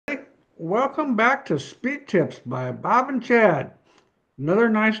Welcome back to Speed Tips by Bob and Chad. Another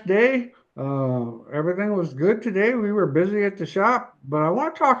nice day. Everything was good today. We were busy at the shop, but I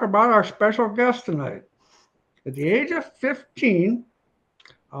want to talk about our special guest tonight. At the age of 15,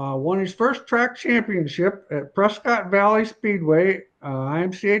 won his first track championship at Prescott Valley Speedway,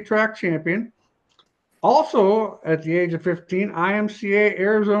 IMCA track champion. Also, at the age of 15, IMCA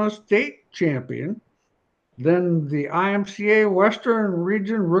Arizona State champion. Then the IMCA Western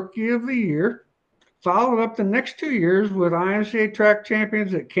Region Rookie of the Year. Followed up the next 2 years with IMCA track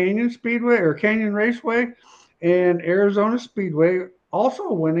champions at Canyon Speedway or Canyon Raceway and Arizona Speedway,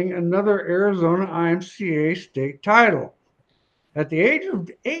 also winning another Arizona IMCA state title. At the age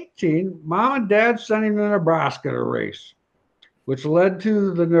of 18, mom and dad sent him to Nebraska to race, which led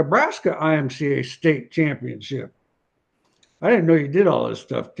to the Nebraska IMCA state championship. I didn't know you did all this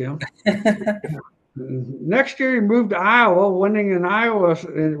stuff, Tim. Next year, he moved to Iowa, winning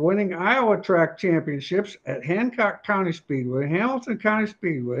Iowa track championships at Hancock County Speedway, Hamilton County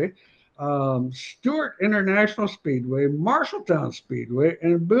Speedway, Stewart International Speedway, Marshalltown Speedway,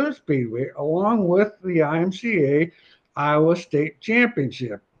 and Boone Speedway, along with the IMCA Iowa State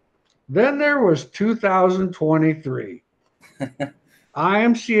Championship. Then there was 2023.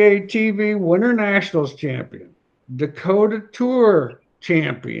 IMCA TV Winter Nationals champion, Dakota Tour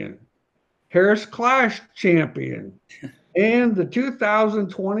champion, Harris Clash champion, and the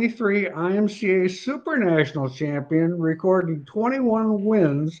 2023 IMCA Super National champion, recording 21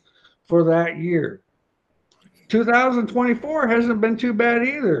 wins for that year. 2024 hasn't been too bad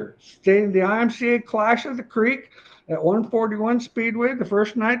either. Staying the IMCA Clash of the Creek at 141 Speedway the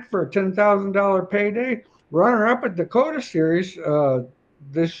first night for a $10,000 payday. Runner-up at Dakota Series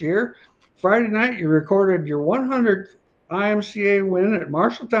this year. Friday night, you recorded your 100th IMCA win at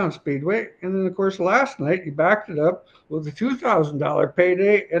Marshalltown Speedway. And then, of course, last night, you backed it up with a $2,000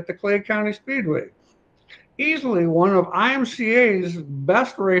 payday at the Clay County Speedway. Easily one of IMCA's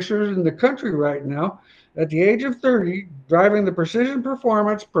best racers in the country right now. At the age of 30, driving the Precision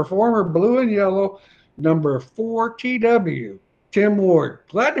Performance Performer Blue and Yellow number 4 TW, Tim Ward.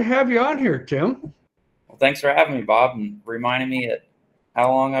 Glad to have you on here, Tim. Well, thanks for having me, Bob, and reminding me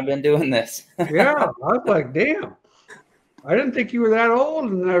how long I've been doing this. Yeah, I was like, damn. I didn't think you were that old.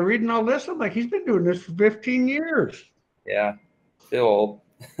 And reading all this, I'm like, he's been doing this for 15 years. Yeah, feel old.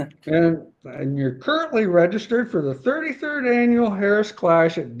 and you're currently registered for the 33rd annual Harris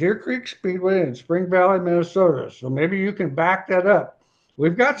Clash at Deer Creek Speedway in Spring Valley, Minnesota. So maybe you can back that up.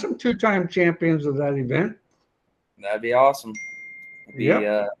 We've got some two-time champions of that event. That'd be awesome. It'd be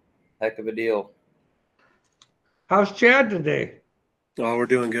a heck of a deal. How's Chad today? Oh, we're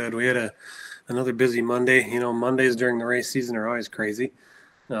doing good. We had another busy Monday. You know, Mondays during the race season are always crazy.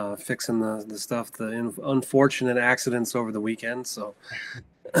 Fixing the stuff, the unfortunate accidents over the weekend. So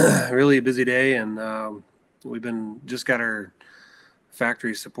really a busy day, and we've just got our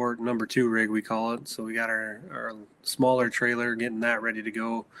factory support number 2 rig, we call it. So we got our smaller trailer, getting that ready to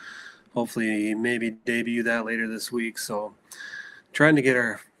go. Hopefully maybe debut that later this week. So trying to get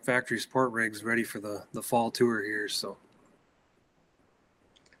our factory support rigs ready for the fall tour here. So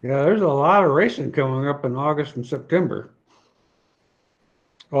yeah, there's a lot of racing coming up in August and September.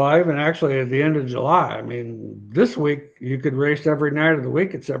 Well, even actually at the end of July. I mean, this week you could race every night of the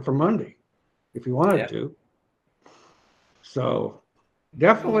week except for Monday if you wanted to. So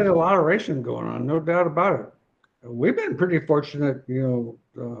definitely a lot of racing going on, no doubt about it. We've been pretty fortunate,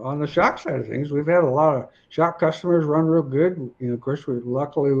 on the shock side of things. We've had a lot of shock customers run real good. Of course, we're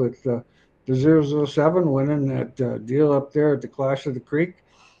luckily with the 007 winning that deal up there at the Clash of the Creek.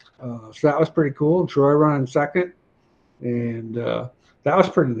 So that was pretty cool. Troy running second. And that was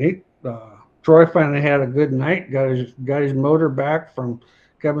pretty neat. Troy finally had a good night. Got his motor back from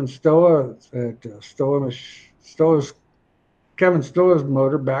Kevin Stoa at Kevin Stoa's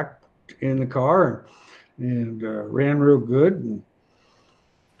motor back in the car and ran real good. And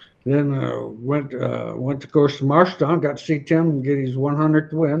then went to course to Marshalltown. Got to see Tim get his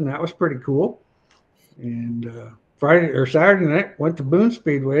 100th win. That was pretty cool. And Saturday night went to Boone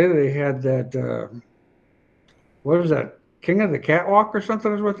Speedway. They had that what was that? King of the Catwalk or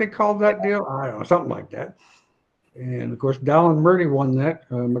something is what they called that deal. I don't know, something like that. And of course, Dallin Murdy won that.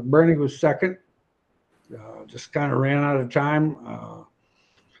 McBurney was second. Just kind of ran out of time.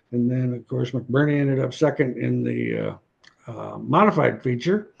 And then, of course, McBurney ended up second in the modified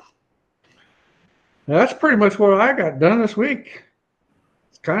feature. Now, that's pretty much what I got done this week.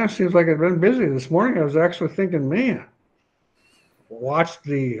 It kind of seems like I've been busy. This morning, I was actually thinking, man, watched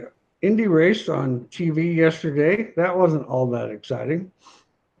the Indy race on TV yesterday. That wasn't all that exciting.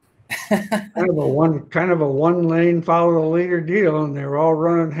 Kind of a one lane follow the leader deal, and they were all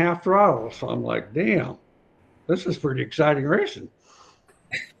running half throttle. So I'm like, damn, this is pretty exciting racing.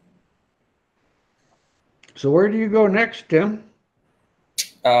 So where do you go next, Tim?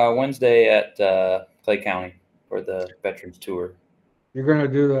 Wednesday at Clay County for the Veterans Tour. You're going to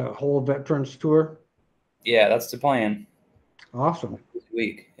do the whole Veterans Tour? Yeah, that's the plan. Awesome. This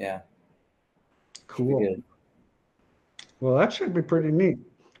week, yeah. Cool. Good. Well, that should be pretty neat.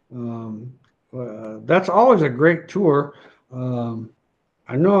 That's always a great tour.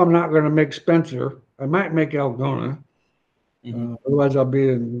 I know I'm not going to make Spencer. I might make Algona. Otherwise, I'll be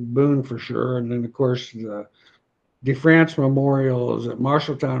in Boone for sure. And then, of course, the DeFrance Memorial is at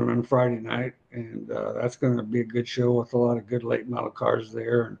Marshalltown on Friday night. And that's going to be a good show with a lot of good late model cars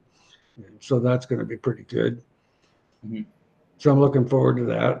there. And so that's going to be pretty good. So I'm looking forward to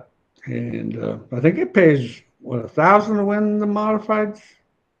that. And I think it pays, what, $1,000 to win the modifieds?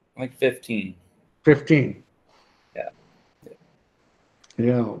 Like 15. 15. Yeah.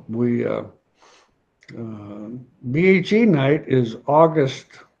 Yeah, we BHE night is August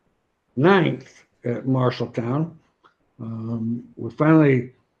 9th at Marshalltown. We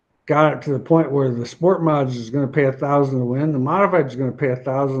finally got it to the point where the Sport Mods is going to pay $1,000 to win. The Modified is going to pay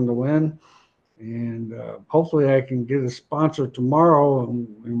 $1,000 to win. And hopefully I can get a sponsor tomorrow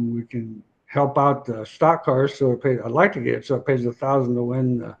and we can help out the stock cars. So I'd like to get it so it pays $1,000 to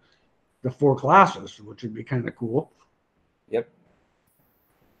win the 4 classes, which would be kind of cool. Yep.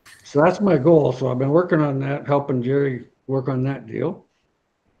 So that's my goal. So I've been working on that, helping Jerry work on that deal.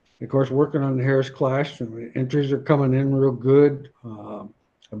 Of course, working on the Harris Clash. And the entries are coming in real good.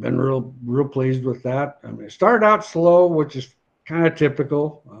 I've been real pleased with that. I mean, it started out slow, which is kind of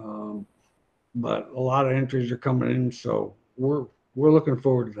typical, but a lot of entries are coming in. So we're looking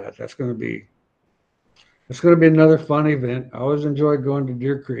forward to that. It's going to be another fun event. I always enjoy going to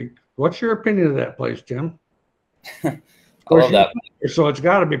Deer Creek. What's your opinion of that place, Tim? I love that. So it's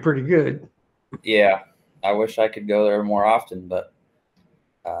got to be pretty good. Yeah, I wish I could go there more often, but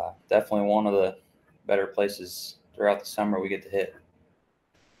definitely one of the better places throughout the summer we get to hit.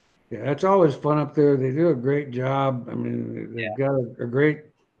 Yeah, it's always fun up there. They do a great job. I mean, they've got a great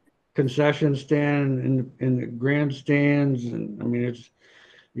concession stand in the grandstands, and I mean it's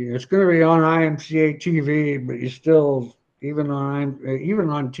going to be on IMCA TV, but you still even on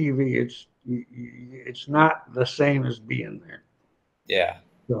TV, it's not the same as being there. Yeah.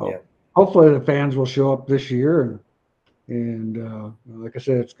 So hopefully the fans will show up this year, and like I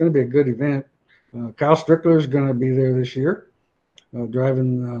said, it's going to be a good event. Kyle Strickler is going to be there this year,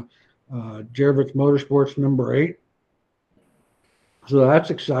 driving Jervitz Motorsports number 8. So that's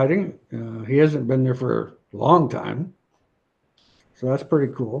exciting. He hasn't been there for a long time. So that's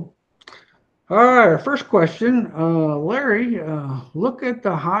pretty cool. All right, our first question. Larry, look at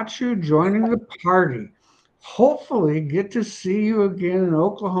the hot shoe joining the party. Hopefully get to see you again in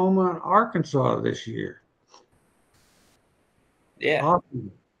Oklahoma and Arkansas this year. Yeah.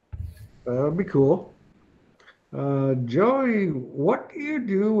 Awesome. That'll be cool. Joey, what do you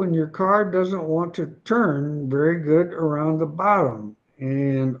do when your car doesn't want to turn very good around the bottom?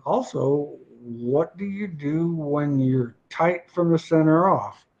 And also, what do you do when you're tight from the center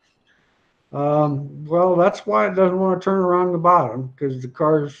off? Well, that's why it doesn't want to turn around the bottom, because the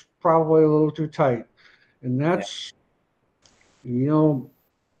car's probably a little too tight. And that's,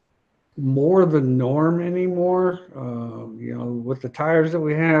 more the norm anymore. With the tires that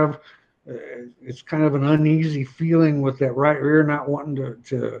we have, it's kind of an uneasy feeling with that right rear not wanting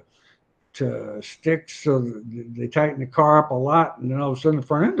to stick, so they tighten the car up a lot, and then all of a sudden the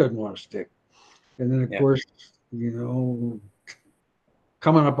front end doesn't want to stick. And then of course,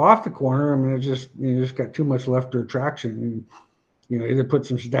 coming up off the corner, I mean, it's just you just got too much left-rear traction. And, either put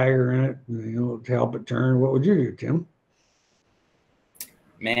some stagger in it, to help it turn. What would you do, Tim?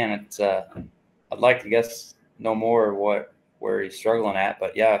 Man, it's I'd like to guess no more where he's struggling at,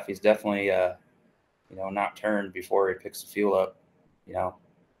 but yeah, if he's definitely not turned before he picks the fuel up,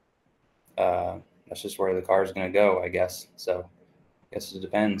 that's just where the car is going to go, I guess. So I guess it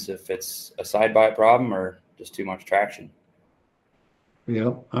depends if it's a side bite problem or just too much traction.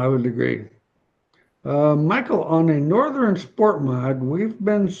 Yeah, I would agree. Michael, on a Northern Sport Mod, we've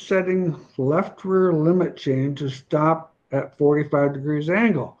been setting left rear limit chain to stop at 45 degrees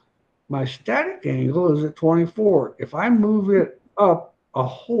angle. My static angle is at 24. If I move it up a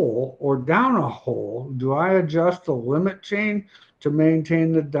hole or down a hole, do I adjust the limit chain to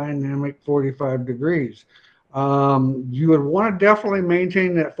maintain the dynamic 45 degrees? You would want to definitely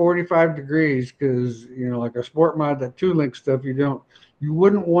maintain that 45 degrees because, like a Sport Mod, that 2-link stuff, you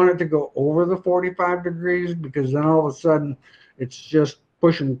wouldn't want it to go over the 45 degrees because then all of a sudden it's just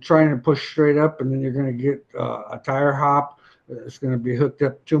trying to push straight up, and then you're going to get a tire hop. It's going to be hooked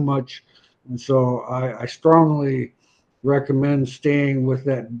up too much. And so I strongly recommend staying with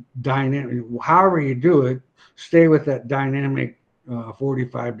that dynamic. However you do it, stay with that dynamic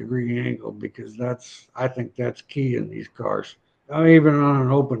 45-degree angle, because I think that's key in these cars. Even on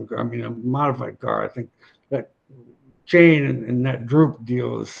an open car, I mean, a modified car, I think that chain and that droop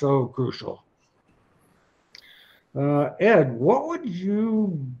deal is so crucial. Ed, what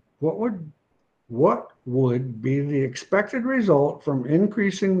would be the expected result from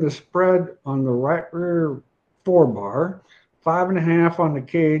increasing the spread on the right rear forebar, 5.5 on the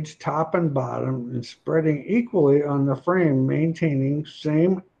cage, top and bottom, and spreading equally on the frame, maintaining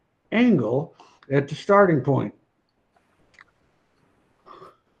same angle at the starting point?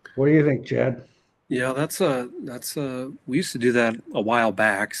 What do you think, Chad? Yeah, we used to do that a while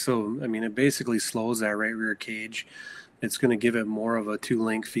back. So, I mean, it basically slows that right rear cage. It's going to give it more of a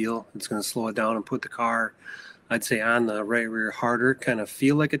two-link feel. It's going to slow it down and put the car, I'd say, on the right rear harder, kind of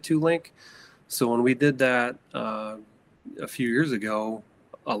feel like a two-link. So when we did that a few years ago,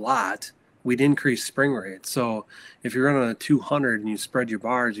 a lot, we'd increase spring rate. So if you're running a 200 and you spread your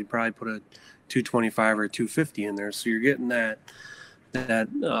bars, you'd probably put a 225 or a 250 in there. So you're getting that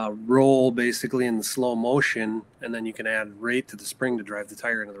roll basically in the slow motion, and then you can add rate to the spring to drive the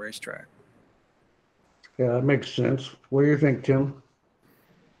tire into the racetrack. Yeah, that makes sense. What do you think, Tim?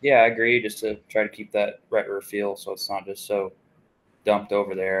 Yeah, I agree. Just to try to keep that right rear feel, so it's not just so dumped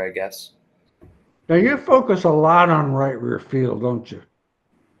over there, I guess. Now, you focus a lot on right rear feel, don't you?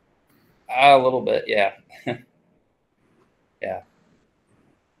 A little bit, yeah. Yeah.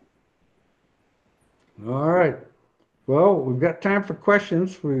 All right. Well, we've got time for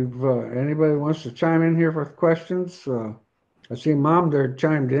questions. Anybody wants to chime in here for questions? I see Mom there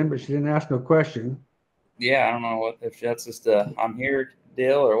chimed in, but she didn't ask no question. Yeah, I don't know if that's just a I'm here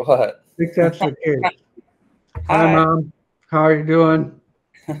deal or what. I think that's the case. Hi, Hi. Mom. How are you doing?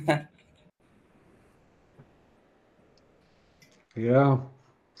 Yeah.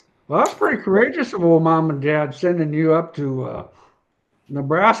 Well, that's pretty courageous of old Mom and Dad sending you up to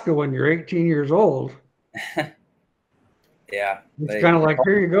Nebraska when you're 18 years old. Yeah. It's kind of like,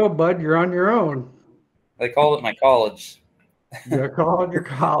 here you go, bud. You're on your own. They called it my college. You're calling your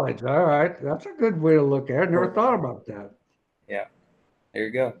college. All right. That's a good way to look at it. Never thought about that. Yeah. There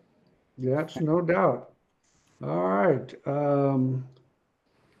you go. That's no doubt. All right.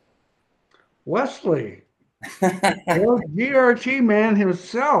 Wesley, old GRT man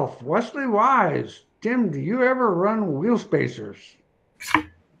himself, Wesley Wise. Tim, do you ever run wheel spacers?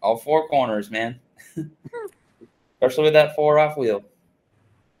 All four corners, man. Especially with that 4-off wheel.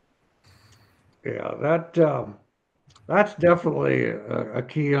 Yeah, that's definitely a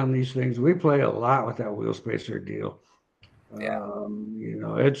key on these things. We play a lot with that wheel spacer deal. Yeah.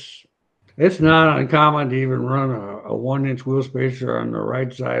 It's not uncommon to even run a 1-inch wheel spacer on the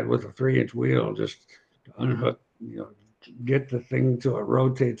right side with a 3-inch wheel, just to unhook, get the thing till it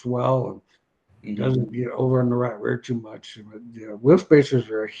rotates well and doesn't get over on the right rear too much. But wheel spacers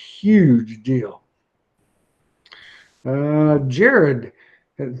are a huge deal. Jared,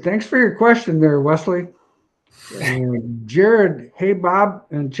 thanks for your question there, Wesley. Jared, hey Bob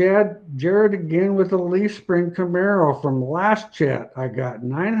and Chad, Jared again with a leaf spring Camaro from last chat. I got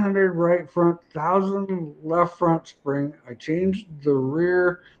 900 right front, 1,000 left front spring. I changed the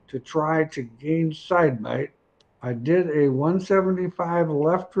rear to try to gain side bite. I did a 175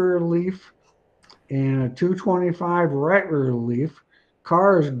 left rear leaf and a 225 right rear leaf.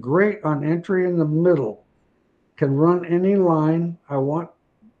 Car is great on entry in the middle. Can run any line I want,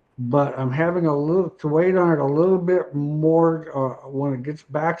 but I'm having a little to wait on it a little bit more when it gets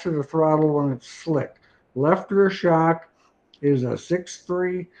back to the throttle when it's slick. Left rear shock is a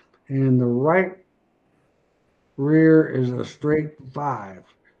 6.3 and the right rear is a straight 5.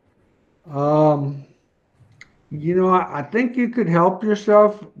 I think you could help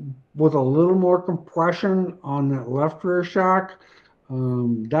yourself with a little more compression on that left rear shock.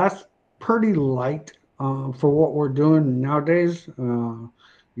 That's pretty light for what we're doing nowadays.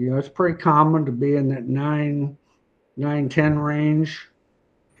 It's pretty common to be in that 910 range.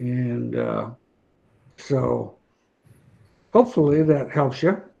 And so hopefully that helps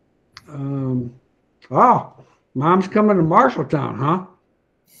you. Mom's coming to Marshalltown, huh?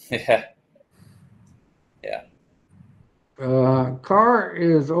 Yeah. Yeah. Car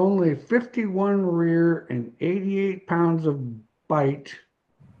is only 51 rear and 88 pounds of bite.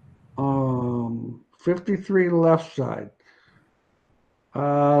 53 left side.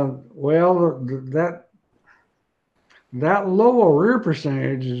 Well, that lower rear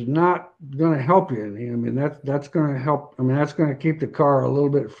percentage is not going to help you any. I mean, that's going to help. I mean, that's going to keep the car a little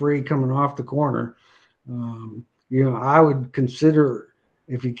bit free coming off the corner. I would consider,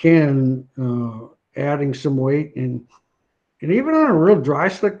 if you can, adding some weight, and even on a real dry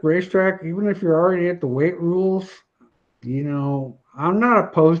slick racetrack, even if you're already at the weight rules, I'm not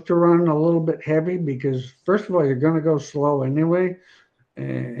opposed to running a little bit heavy because first of all, you're going to go slow anyway.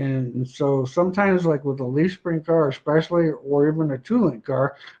 And so sometimes, like with a leaf spring car, especially, or even a two-link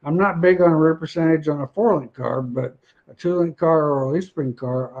car, I'm not big on rear percentage on a four-link car, but a two-link car or a leaf spring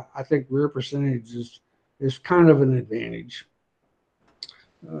car, I think rear percentage is kind of an advantage.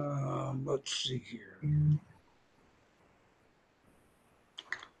 Let's see here.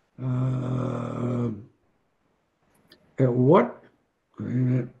 At what?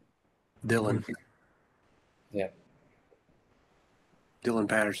 Dylan. Yeah. Dylan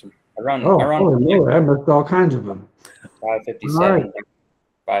Patterson. I run I missed all kinds of them. 557, Right.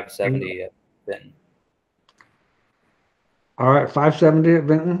 570 at Benton. All right, 570 at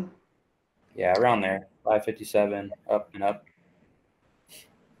Benton. Yeah, around there. 557 up and up.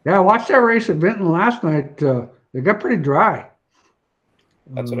 Yeah, I watched that race at Benton last night. It got pretty dry.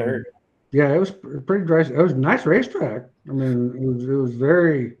 That's what I heard. Yeah, it was pretty dry. It was a nice racetrack. I mean, it was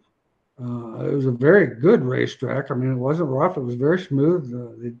very, it was a very good racetrack. I mean, it wasn't rough. It was very smooth.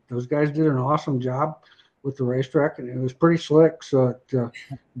 Those guys did an awesome job with the racetrack, and it was pretty slick. So it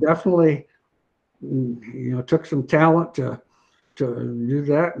definitely, took some talent to do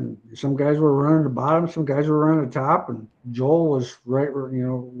that. And some guys were running the bottom, some guys were running the top, and Joel was right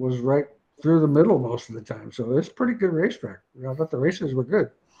through the middle most of the time. So it's a pretty good racetrack. I thought the races were good.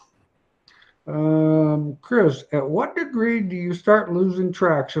 Chris, at what degree do you start losing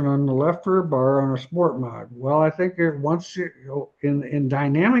traction on the left rear bar on a sport mod? Well, I think in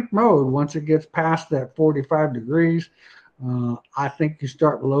dynamic mode, once it gets past that 45 degrees, I think you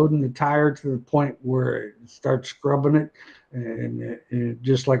start loading the tire to the point where it starts scrubbing it, and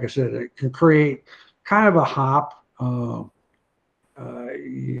just like I said, it can create kind of a hop.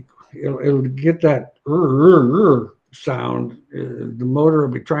 It'll get that sound. The motor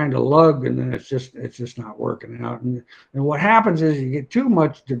will be trying to lug, and then it's just not working out. And what happens is you get too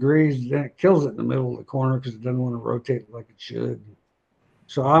much degrees, then it kills it in the middle of the corner because it doesn't want to rotate like it should.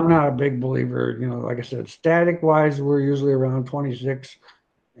 So I'm not a big believer. Like I said, static wise, we're usually around 26,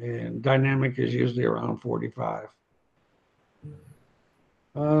 and dynamic is usually around 45.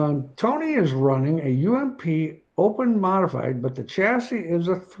 Tony is running a UMP open modified, but the chassis is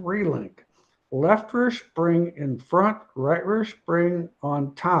a 3-link. Left rear spring in front, right rear spring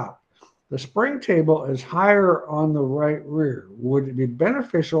on top. The spring table is higher on the right rear. Would it be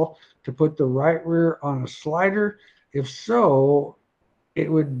beneficial to put the right rear on a slider? If so,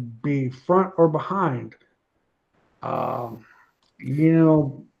 it would be front or behind. You're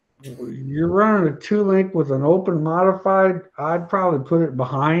running a 2-link with an open modified. I'd probably put it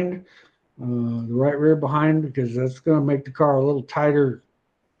behind, the right rear behind, because that's going to make the car a little tighter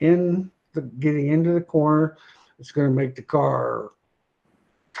getting into the corner. It's going to make the car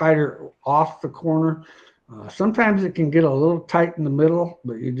tighter off the corner. Sometimes it can get a little tight in the middle,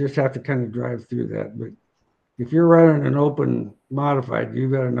 but you just have to kind of drive through that. But if you're running an open modified,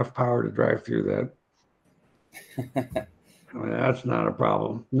 you've got enough power to drive through that. I mean, that's not a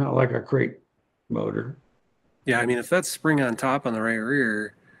problem. Not like a crate motor. Yeah, I mean, if that's spring on top on the right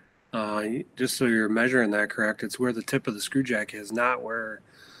rear, just so you're measuring that correct, it's where the tip of the screw jack is, not where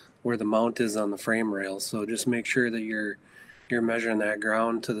the mount is on the frame rail. So just make sure that you're measuring that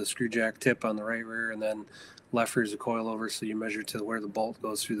ground to the screw jack tip on the right rear, and then left rear is the coilover, so you measure to where the bolt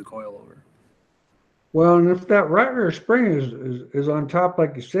goes through the coilover. Well, and if that right rear spring is on top,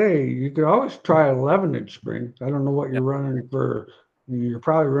 like you say, you could always try an 11-inch spring. I don't know what you're running for. You're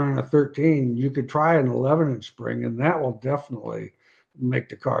probably running a 13. You could try an 11-inch spring, and that will definitely make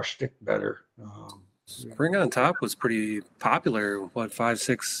the car stick better. Spring on top was pretty popular, 5,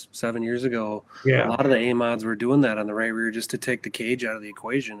 6, 7 years ago. Yeah. A lot of the A mods were doing that on the right rear just to take the cage out of the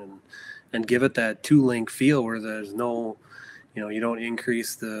equation and give it that 2-link feel where there's no, you don't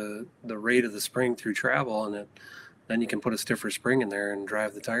increase the rate of the spring through travel, and then you can put a stiffer spring in there and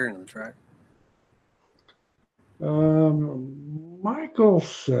drive the tire into the track. Michael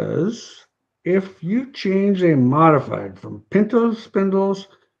says, if you change a modified from Pinto spindles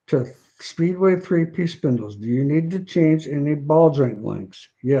to Speedway 3-piece spindles, do you need to change any ball joint lengths?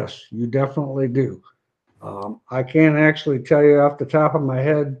 Yes, you definitely do. I can't actually tell you off the top of my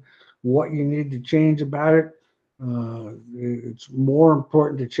head what you need to change about it. It's more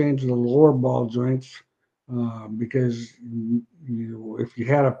important to change the lower ball joints because if you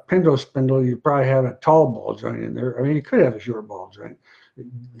had a pinto spindle, you probably had a tall ball joint in there. I mean, you could have a short ball joint.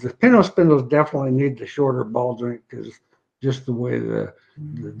 The pinto spindles definitely need the shorter ball joint because just the way the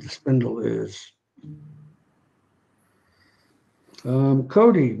spindle is.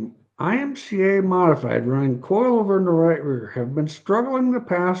 Cody, IMCA modified running coilover in the right rear. Have been struggling the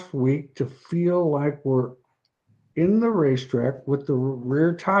past week to feel like we're in the racetrack with the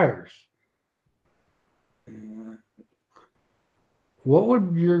rear tires. What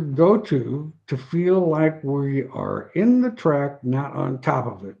would your go-to to feel like we are in the track, not on top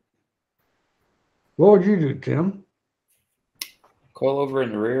of it? What would you do, Tim? Coil over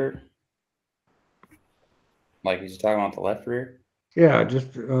in the rear. Like he's talking about the left rear. Yeah,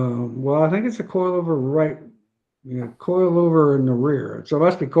 just well, I think it's a coilover right, coilover in the rear. So it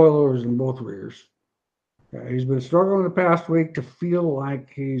must be coilovers in both rears. He's been struggling the past week to feel like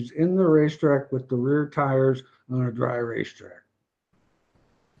he's in the racetrack with the rear tires on a dry racetrack.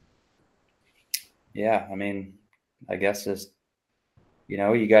 Yeah, I mean, I guess just you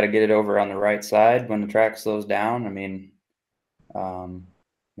got to get it over on the right side when the track slows down. I mean,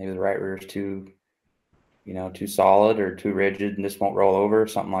 maybe the right rear is too solid or too rigid and just won't roll over,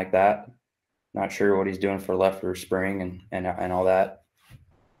 something like that. Not sure what he's doing for left rear spring and all that.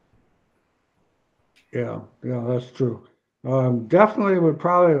 Yeah, that's true. Definitely would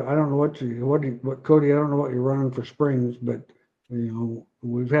probably. I don't know what Cody. I don't know what you're running for springs, but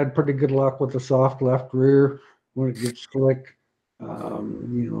we've had pretty good luck with the soft left rear when it gets slick.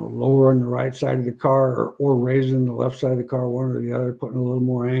 Lower on the right side of the car or raising the left side of the car, one or the other, putting a little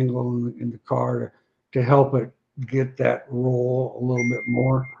more angle in the car to help it get that roll a little bit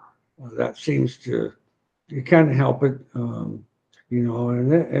more. That seems to kind of help it. And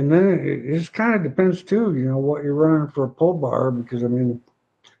then it just kind of depends too, what you're running for a pull bar, because I mean,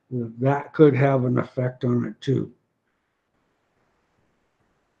 that could have an effect on it too.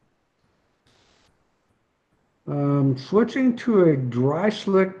 Switching to a dry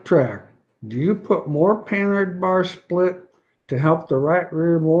slick track, do you put more panhard bar split to help the right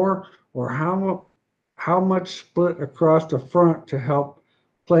rear more, or how much split across the front to help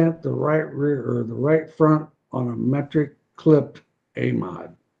plant the right rear or the right front on a metric clipped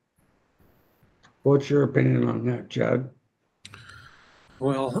A-mod? What's your opinion on that, Chad?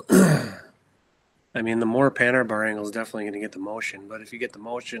 Well, I mean, the more panhard bar angle is definitely going to get the motion, but if you get the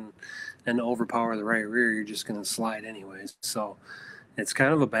motion and overpower the right rear, you're just going to slide anyways. So it's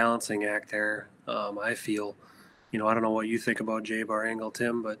kind of a balancing act there. I feel, I don't know what you think about J bar angle,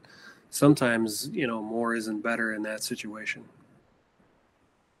 Tim, but sometimes, more isn't better in that situation.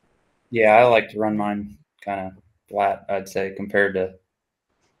 Yeah, I like to run mine kind of flat, I'd say, compared to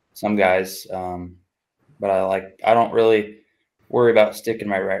some guys. But I don't really worry about sticking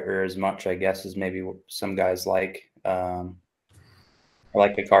my right rear as much, I guess, as maybe some guys like. I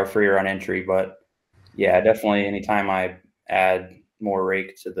like the car freer on entry, but yeah, definitely anytime I add more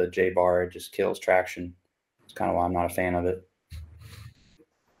rake to the J bar, it just kills traction. It's kind of why I'm not a fan of it.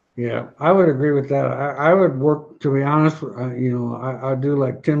 Yeah, I would agree with that. I would work, to be honest, I do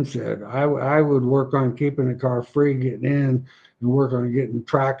like Tim said. I would work on keeping the car free, getting in, and work on getting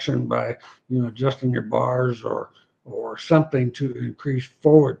traction by, adjusting your bars or something to increase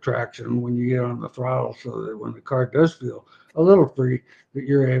forward traction when you get on the throttle, so that when the car does feel a little free, that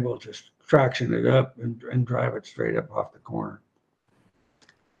you're able to traction it up and drive it straight up off the corner.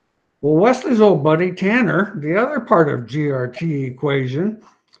 Well, Wesley's old buddy Tanner, the other part of GRT equation.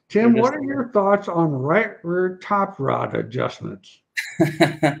 Tim, what are your thoughts on right rear top rod adjustments?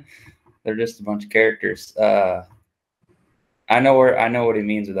 They're just a bunch of characters. I know what he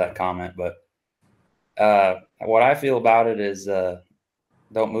means with that comment, but what I feel about it is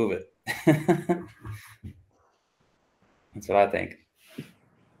don't move it. That's what I think.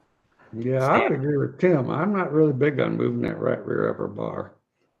 Yeah, I would agree with Tim. I'm not really big on moving that right rear upper bar.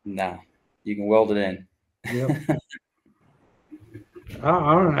 No, you can weld it in. Yep.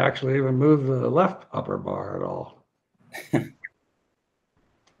 I don't actually even move the left upper bar at all. If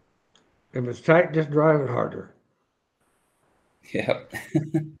it's tight, just drive it harder. Yep.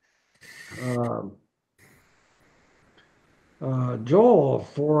 Joel,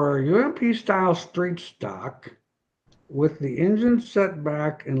 for UMP style street stock, with the engine set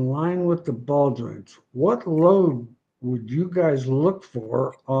back in line with the ball joints, what load would you guys look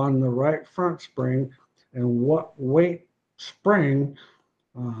for on the right front spring, and what weight spring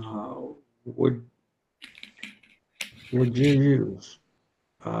would you use?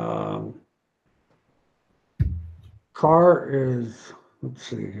 Car is, let's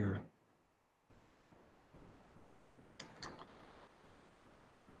see here.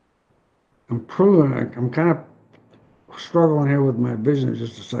 I'm kind of struggling here with my vision.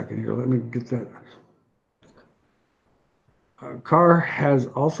 Just a second here. Let me get that. Car has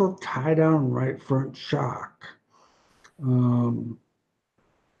also tie down right front shock. Um,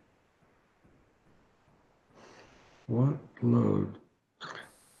 what load?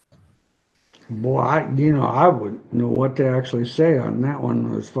 Boy, I wouldn't know what to actually say on that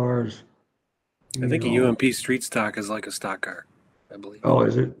one as far as, I think a UMP street stock is like a stock car, I believe. Oh,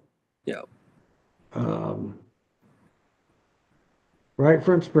 is it? Yeah. Right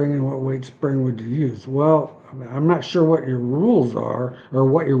front spring, and what weight spring would you use? Well, I'm not sure what your rules are or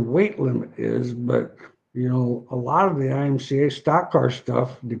what your weight limit is, but a lot of the IMCA stock car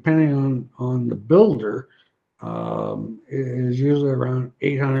stuff, depending on the builder, is usually around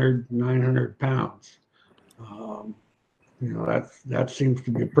 800, 900 pounds. Um, that seems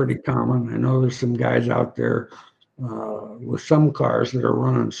to be pretty common. I know there's some guys out there with some cars that are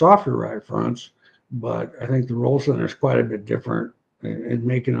running softer right fronts, but I think the roll center is quite a bit different in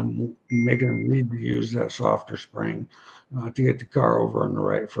making them need to use that softer spring to get the car over on the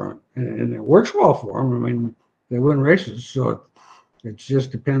right front, and it works well for them. I mean, they win races, so it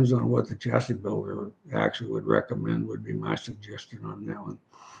just depends on what the chassis builder actually would recommend. Would be my suggestion on that one.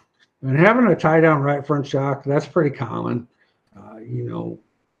 And having a tie down right front shock, that's pretty common.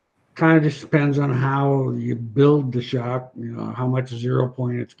 Kind of just depends on how you build the shock, how much 0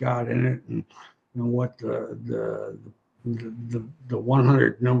 point it's got in it, and what the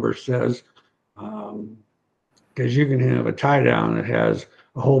 100 number says. Because you can have a tie down that has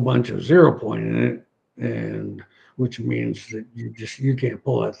a whole bunch of 0 point in it, and which means that you can't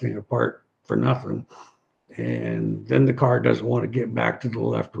pull that thing apart for nothing. And then the car doesn't want to get back to the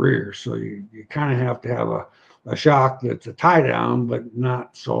left rear. So you kind of have to have a shock that's a tie down, but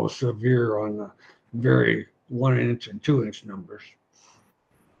not so severe on the very 1 inch and 2 inch numbers.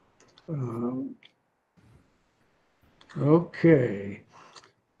 Okay.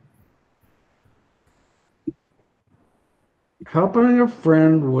 Helping a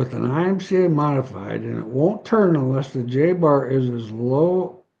friend with an IMCA modified, and it won't turn unless the J bar is as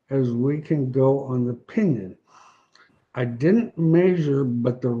low as we can go on the pinion. I didn't measure,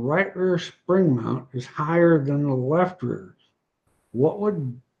 but the right rear spring mount is higher than the left rear. What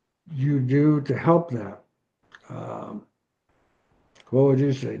would you do to help that? What would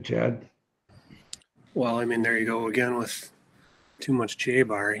you say, Chad? Well, I mean, there you go again with too much J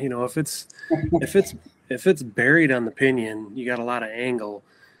bar. If it's buried on the pinion, you got a lot of angle.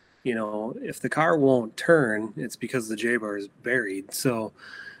 If the car won't turn, it's because the J bar is buried. So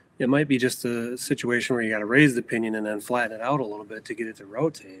it might be just a situation where you got to raise the pinion and then flatten it out a little bit to get it to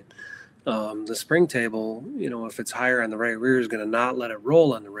rotate. The spring table, if it's higher on the right rear, is going to not let it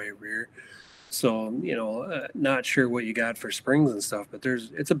roll on the right rear. So, not sure what you got for springs and stuff, but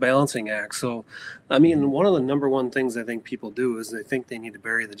it's a balancing act. So, I mean, one of the number one things I think people do is they think they need to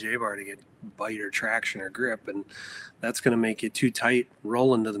bury the J-bar to get bite or traction or grip, and that's going to make you too tight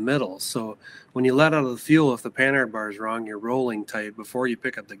rolling to the middle. So when you let out of the fuel, if the panhard bar is wrong, you're rolling tight before you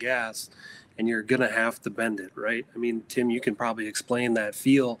pick up the gas, and you're going to have to bend it, right? I mean, Tim, you can probably explain that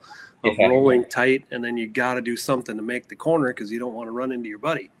feel of rolling tight, and then you got to do something to make the corner because you don't want to run into your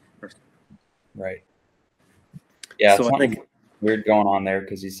buddy. Right. Yeah, so something weird going on there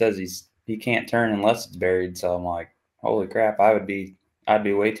because he says he can't turn unless it's buried. So I'm like, holy crap, I'd be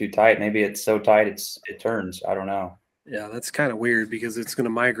way too tight. Maybe it's so tight it turns. I don't know. Yeah, that's kind of weird because it's going to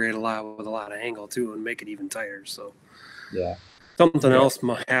migrate a lot with a lot of angle too and make it even tighter. So yeah, something else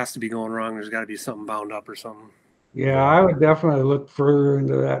has to be going wrong. There's got to be something bound up or something. Yeah, I would definitely look further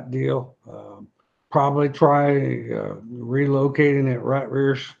into that deal. Probably try relocating that right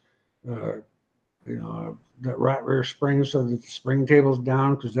rear that right rear spring so that the spring table's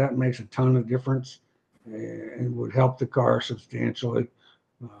down, because that makes a ton of difference and would help the car substantially.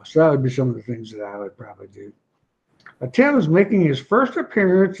 So that would be some of the things that I would probably do. Tim is making his first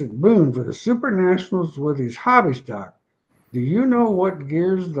appearance at Boone for the Super Nationals with his hobby stock. Do you know what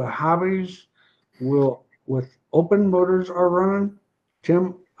gears the hobbies with open motors are running?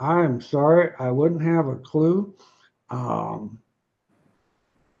 Tim, I am sorry, I wouldn't have a clue.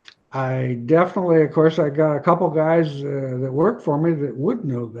 I definitely, of course, I got a couple guys that work for me that would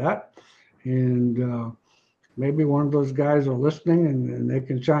know that, and maybe one of those guys are listening and they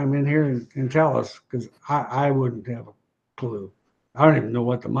can chime in here and tell us, because I wouldn't have a clue. I don't even know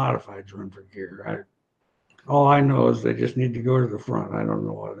what the modifieds run for gear. All I know is they just need to go to the front. I don't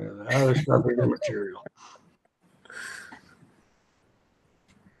know what the other stuff is material.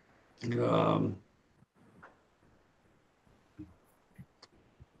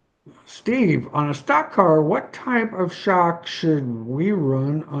 Steve, on a stock car, what type of shock should we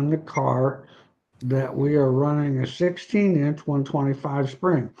run on the car that we are running a 16-inch 125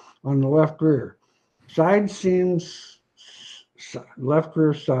 spring on the left rear? Side seams, left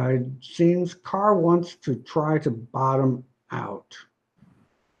rear side seams. Car wants to try to bottom out.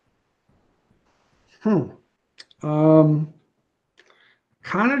 Um,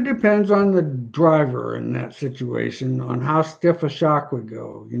 Kind of depends on the driver in that situation, on how stiff a shock would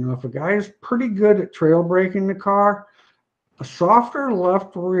go. You know, if a guy is pretty good at trail braking the car, a softer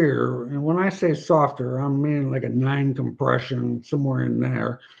left rear, and when I say softer, I mean like a 9 compression, somewhere in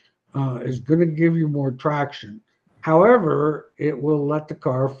there, is going to give you more traction. However, it will let the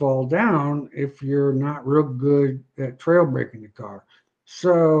car fall down if you're not real good at trail braking the car.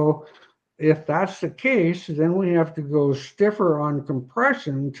 So if that's the case, then we have to go stiffer on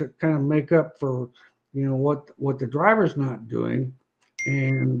compression to kind of make up for, you know, what the driver's not doing.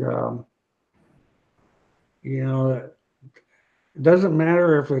 And you know, it doesn't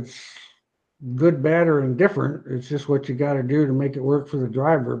matter if it's good, bad, or indifferent. It's just what you got to do to make it work for the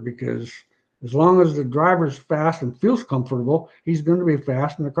driver, because as long as the driver's fast and feels comfortable, he's going to be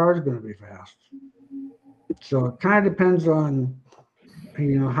fast and the car's going to be fast. So it kind of depends on,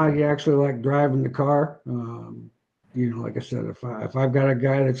 you know, how you actually like driving the car. You know, like I said, if I've got a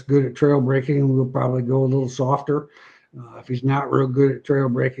guy that's good at trail braking, we'll probably go a little softer. If he's not real good at trail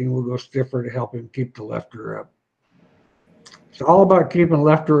braking, we'll go stiffer to help him keep the left rear up. It's all about keeping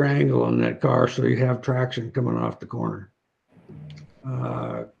left rear angle in that car so you have traction coming off the corner.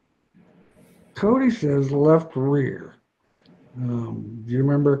 Cody says left rear. Do you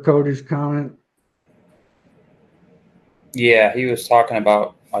remember Cody's comment? Yeah, he was talking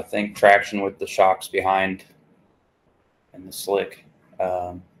about, I think, traction with the shocks behind and the slick.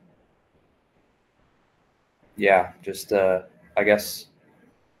 Yeah, just I guess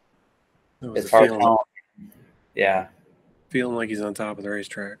it's hard to tell. Yeah. Feeling like he's on top of the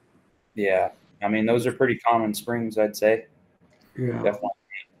racetrack. Yeah. I mean, those are pretty common springs, I'd say. Yeah. Definitely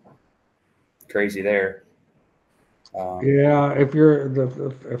crazy there. Yeah, if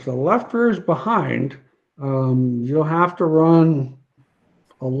the left rear is behind, you'll have to run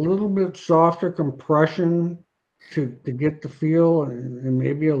a little bit softer compression to get the feel, and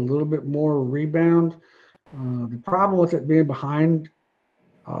maybe a little bit more rebound. The problem with it being behind,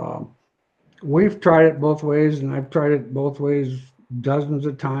 we've tried it both ways, and I've tried it both ways dozens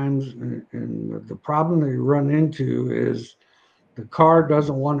of times, and the problem that you run into is the car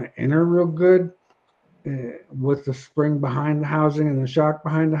doesn't want to enter real good with the spring behind the housing and the shock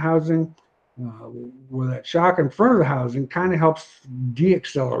behind the housing. Where that shock in front of the housing kind of helps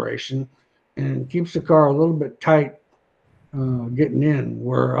de-acceleration and keeps the car a little bit tight getting in,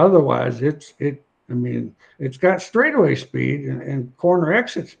 where otherwise I mean, it's got straightaway speed and corner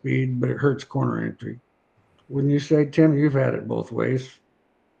exit speed, but it hurts corner entry. Wouldn't you say, Tim? You've had it both ways.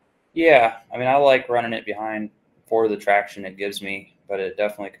 Yeah, I mean, I like running it behind for the traction it gives me, but it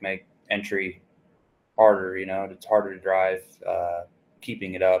definitely can make entry harder. You know, it's harder to drive,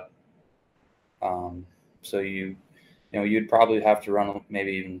 keeping it up. So you'd probably have to run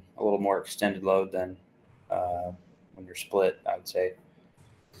maybe even a little more extended load than when you're split, I would say.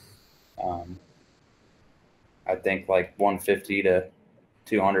 I think like 150 to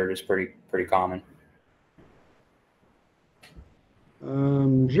 200 is pretty common.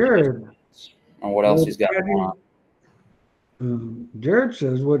 Jared. And what else he's got going on? Jared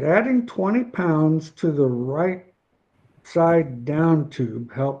says, would adding 20 pounds to the right side down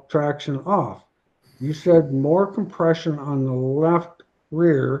tube help traction off? You said more compression on the left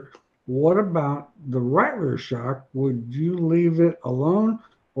rear. What about the right rear shock? Would you leave it alone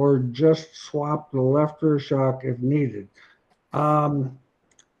or just swap the left rear shock if needed?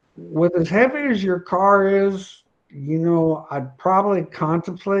 With as heavy as your car is, you know, I'd probably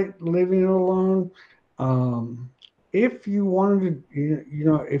contemplate leaving it alone. If you wanted to, you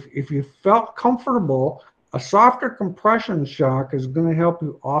know, if you felt comfortable, a softer compression shock is going to help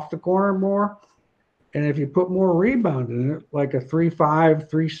you off the corner more. And if you put more rebound in it, like a 3.5,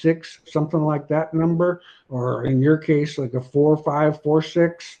 3.6, something like that number, or in your case, like a 4.5,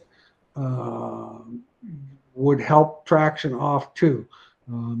 4.6, would help traction off too.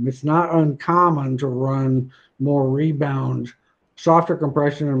 It's not uncommon to run more rebound, softer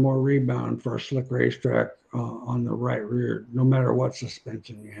compression and more rebound for a slick racetrack on the right rear, no matter what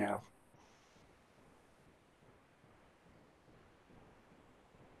suspension you have.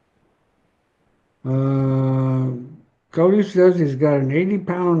 Cody says he's got an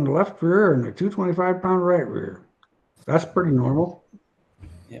 80-pound left rear and a 225-pound right rear. That's pretty normal.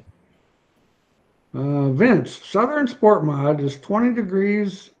 Yep. Vince, Southern Sport Mod is 20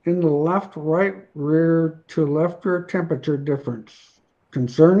 degrees in the left, right, rear to left rear temperature difference.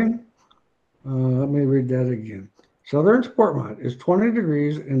 Concerning? Let me read that again. Southern Sport Mod is 20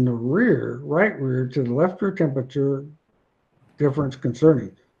 degrees in the rear, right rear to the left rear temperature difference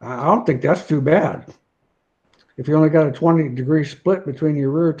concerning. I don't think that's too bad. If you only got a 20-degree split between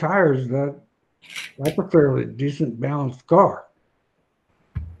your rear tires, that's a fairly decent balanced car.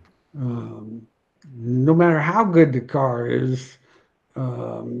 No matter how good the car is,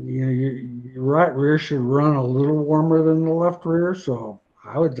 your right rear should run a little warmer than the left rear. So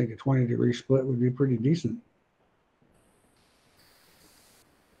I would think a 20-degree split would be pretty decent.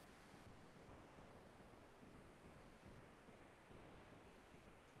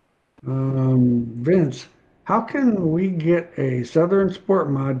 Vince, how can we get a Southern Sport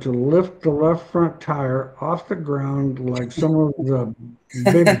Mod to lift the left front tire off the ground like some of the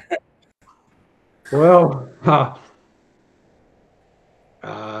big? Well,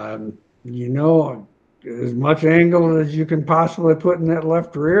 you know, as much angle as you can possibly put in that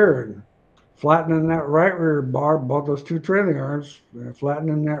left rear and flattening that right rear bar, both those two trailing arms,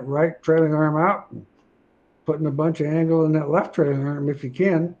 flattening that right trailing arm out and putting a bunch of angle in that left trailing arm if you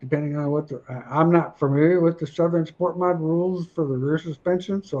can, depending on what I'm not familiar with the Southern Sport Mod rules for the rear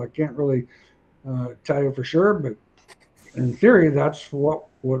suspension, so I can't really tell you for sure, but in theory, that's what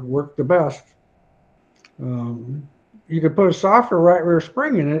would work the best. You could put a softer right rear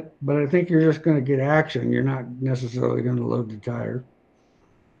spring in it, but I think you're just going to get action. You're not necessarily going to load the tire.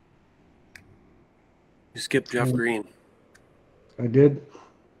 You skipped Jeff Green. I did?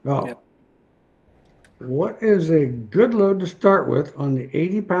 Oh. Yep. What is a good load to start with on the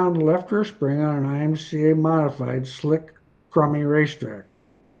 80-pound left rear spring on an IMCA modified slick crummy racetrack?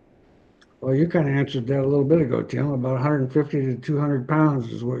 Well, you kind of answered that a little bit ago, Tim. About 150 to 200 pounds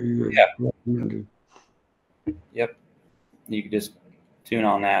is what you recommended. Yep. You could just tune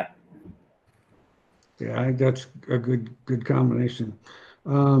on that. Yeah, I think that's a good combination.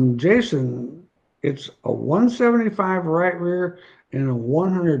 Jason, it's a 175 right rear and a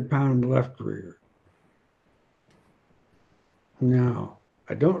 100-pound left rear. Now,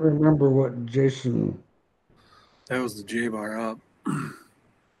 I don't remember what Jason. That was the J bar up.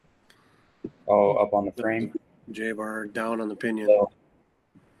 Oh, up on the frame. J bar down on the pinion. So,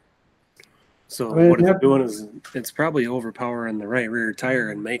 So what it's doing is it's probably overpowering the right rear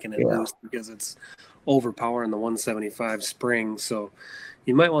tire and making it loose because it's overpowering the 175 spring. So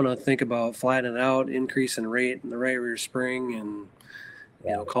you might want to think about flattening it out, increasing rate in the right rear spring,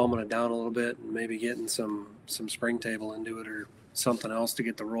 and calming it down a little bit, and maybe getting some spring table into it or something else to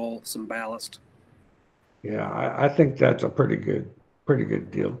get the roll, some ballast. Yeah, I think that's a pretty good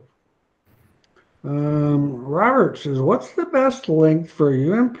deal. Robert says, what's the best length for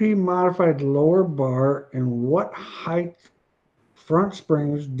a UMP modified lower bar, and what height front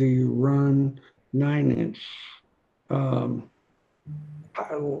springs do you run 9-inch?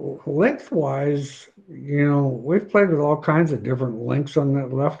 Lengthwise, we've played with all kinds of different lengths on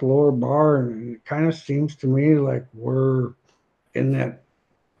that left lower bar, and it kind of seems to me like we're in that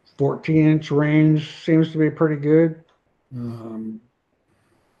 14-inch range. Seems to be pretty good.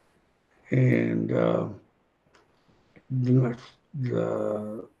 And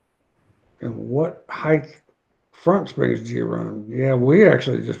what height front springs do you run? Yeah, we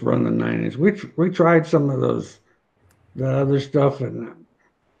actually just run the 9-inch. We tried some of that other stuff, and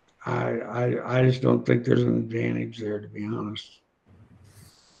I just don't think there's an advantage there, to be honest.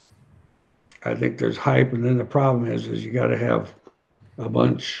 I think there's hype, and then the problem is you got to have a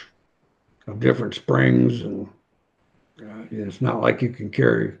bunch of different springs, and it's not like you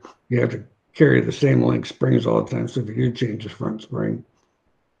have to carry the same length springs all the time. So if you do change the front spring.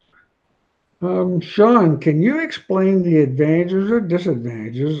 Sean, can you explain the advantages or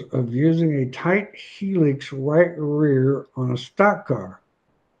disadvantages of using a tight helix right rear on a stock car?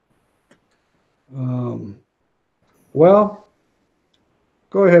 Well,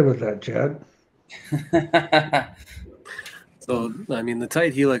 go ahead with that, Chad. So, I mean, the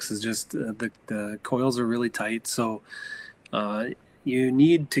tight helix is just the coils are really tight. So you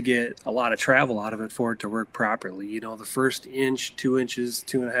need to get a lot of travel out of it for it to work properly. The first inch, 2 inches,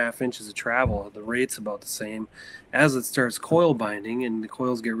 2.5 inches of travel, the rate's about the same. As it starts coil binding and the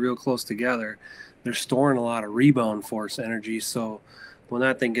coils get real close together, they're storing a lot of rebound force energy. So when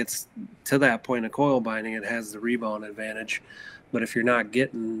that thing gets to that point of coil binding, it has the rebound advantage. But if you're not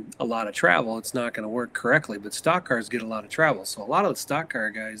getting a lot of travel, it's not going to work correctly. But stock cars get a lot of travel. So a lot of the stock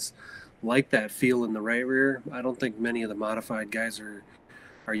car guys like that feel in the right rear. I don't think many of the modified guys are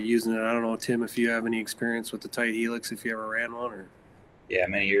using it. I don't know, Tim, if you have any experience with the tight helix, if you ever ran one. Or yeah,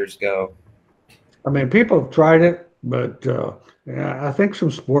 many years ago. I mean, people have tried it, but yeah, I think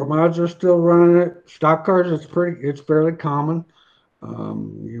some sport mods are still running it. Stock cars, it's fairly common.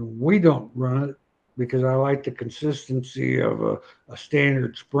 We don't run it because I like the consistency of a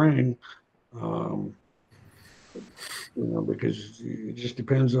standard spring. Um, because it just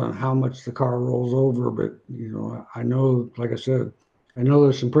depends on how much the car rolls over. But I know, like I said, I know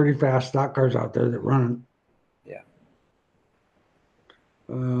there's some pretty fast stock cars out there that run Yeah.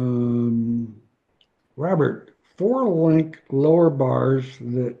 it. Robert, four-link lower bars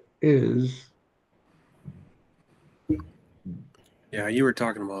that is. Yeah, you were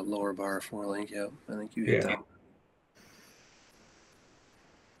talking about lower bar 4-link. Yep, I think you hit Yeah. that.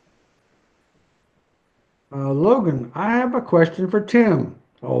 Logan, I have a question for Tim.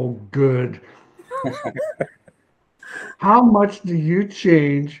 Oh, good. How much do you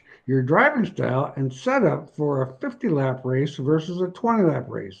change your driving style and setup for a 50-lap race versus a 20-lap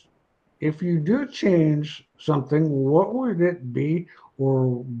race? If you do change something, what would it be?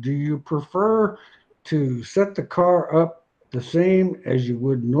 Or do you prefer to set the car up the same as you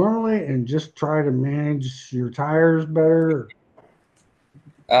would normally and just try to manage your tires better?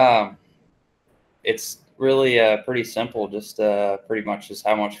 Um, it's really pretty simple. Just pretty much just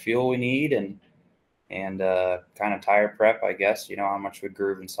how much fuel we need and kind of tire prep, I guess. How much we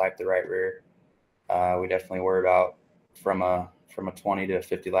groove and swipe the right rear. We definitely worry about from a 20 to a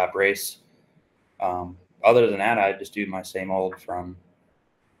 50 lap race. Other than that, I just do my same old from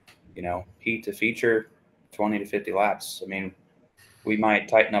heat to feature, 20 to 50 laps. I mean, we might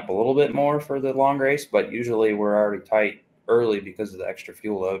tighten up a little bit more for the long race, but usually we're already tight early because of the extra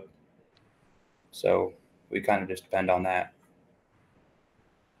fuel load. So we kind of just depend on that.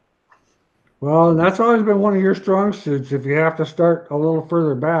 Well, that's always been one of your strong suits. If you have to start a little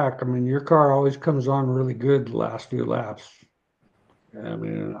further back, I mean, your car always comes on really good the last few laps. I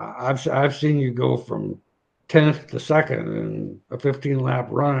mean, I've seen you go from 10th to second in a 15 lap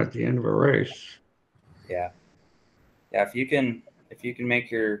run at the end of a race. Yeah. Yeah. If you can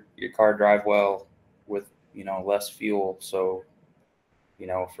make your car drive well with, less fuel. So,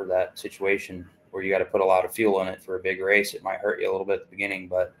 for that situation where you got to put a lot of fuel in it for a big race, it might hurt you a little bit at the beginning,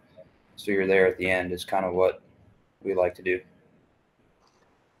 but so you're there at the end is kind of what we like to do.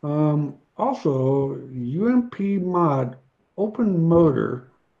 Also, UMP mod open motor.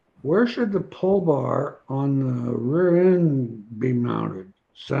 Where should the pull bar on the rear end be mounted?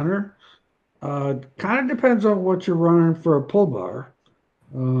 Center? Kind of depends on what you're running for a pull bar.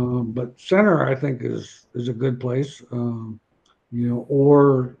 But center, I think, is a good place.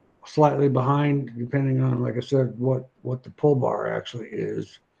 Or slightly behind, depending on, like I said, what the pull bar actually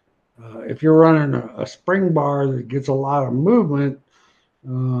is. If you're running a spring bar that gets a lot of movement,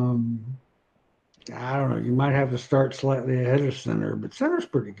 um, I don't know, you might have to start slightly ahead of center, but center's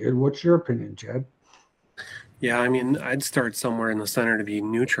pretty good. What's your opinion, Chad? Yeah, I mean, I'd start somewhere in the center to be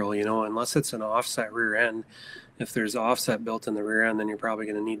neutral, unless it's an offset rear end. If there's offset built in the rear end, then you're probably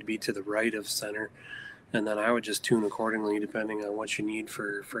going to need to be to the right of center. And then I would just tune accordingly depending on what you need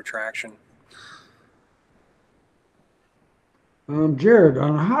for traction. Jared,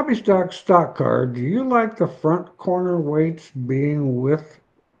 on a hobby stock car, do you like the front corner weights being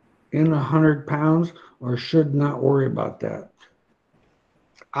within 100 pounds, or should not worry about that?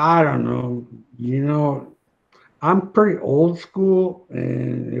 I don't know. I'm pretty old school,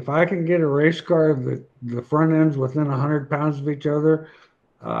 and if I can get a race car that the front ends within 100 pounds of each other,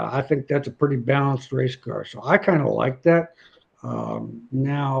 I think that's a pretty balanced race car. So I kind of like that.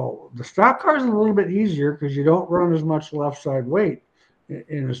 Now the stock car is a little bit easier because you don't run as much left side weight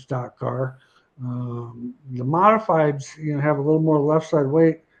in a stock car. The modifieds, have a little more left side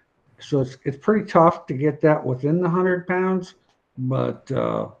weight, so it's pretty tough to get that within the 100 pounds, but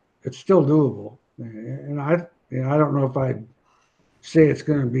it's still doable. And I don't know if I'd say it's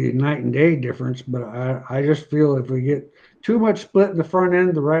going to be a night and day difference, but I just feel if we get too much split in the front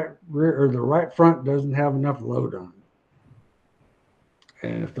end, the right rear or the right front doesn't have enough load on it.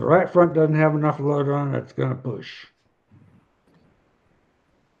 And if the right front doesn't have enough load on it, it's going to push.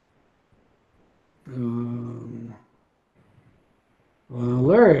 Um,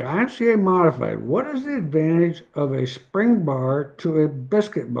 Larry, IMCA modified. What is the advantage of a spring bar to a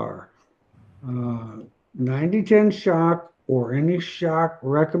biscuit bar? 90-10 shock or any shock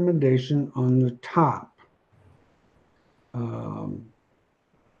recommendation on the top? Um,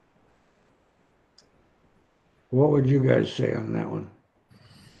 what would you guys say on that one?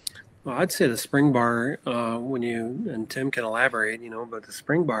 Well, I'd say the spring bar, and Tim can elaborate, but the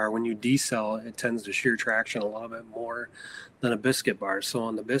spring bar, when you decel, it tends to shear traction a little bit more than a biscuit bar. So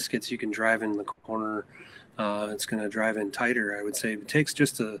on the biscuits, you can drive in the corner. It's going to drive in tighter, I would say. It takes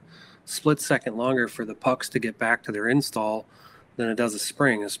just a split second longer for the pucks to get back to their install than it does a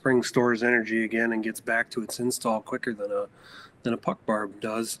spring. A spring stores energy again and gets back to its install quicker than a puck barb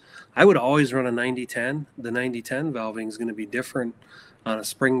does. I would always run a 90-10. The 90-10 valving is going to be different on a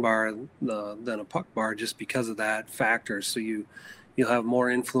spring bar than a puck bar just because of that factor. So you'll have more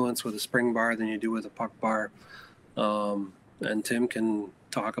influence with a spring bar than you do with a puck bar. And Tim can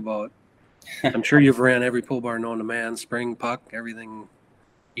talk about, I'm sure you've ran every pull bar known to man, spring, puck, everything.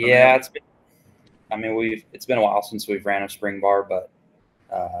 Yeah, it's been a while since we've ran a spring bar, but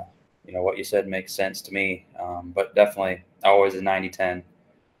what you said makes sense to me. But definitely always a 90-10,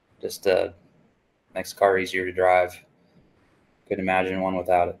 just makes the car easier to drive. Couldn't imagine one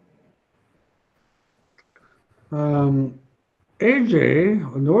without it.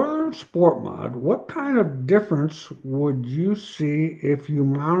 AJ, Northern Sport Mod, what kind of difference would you see if you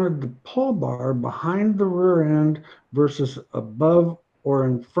mounted the pull bar behind the rear end versus above or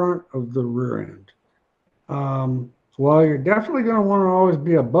in front of the rear end? Well, you're definitely going to want to always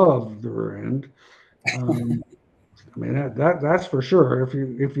be above the rear end. I mean, that's for sure. If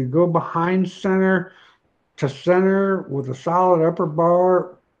you go behind center to center with a solid upper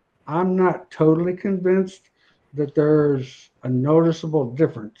bar, I'm not totally convinced that there's a noticeable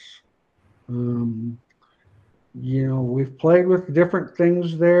difference. We've played with different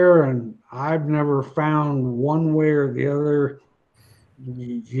things there, and I've never found one way or the other,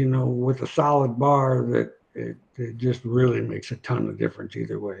 with a solid bar that it just really makes a ton of difference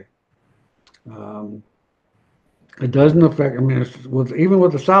either way. It doesn't affect, I mean, even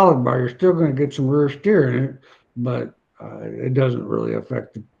with a solid bar, you're still going to get some rear steer in it, but it doesn't really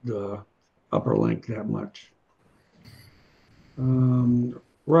affect the upper link that much.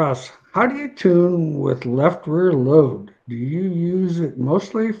 Russ, how do you tune with left rear load? Do you use it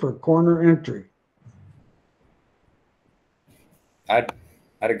mostly for corner entry? I'd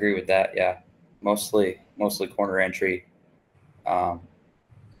agree with that. Yeah, mostly corner entry.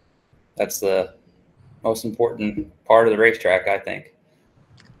 That's the most important part of the racetrack, I think.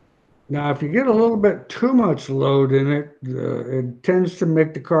 Now, if you get a little bit too much load in it, it tends to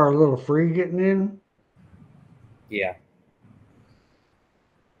make the car a little free getting in. Yeah.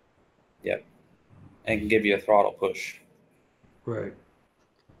 Yep. And can give you a throttle push. Right.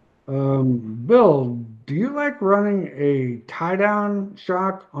 Bill, do you like running a tie-down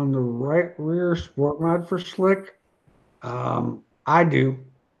shock on the right rear sport mod for slick? I do.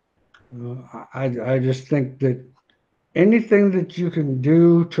 I just think that anything that you can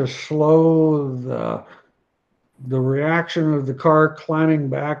do to slow the reaction of the car climbing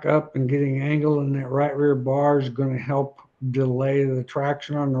back up and getting angle in that right rear bar is going to help delay the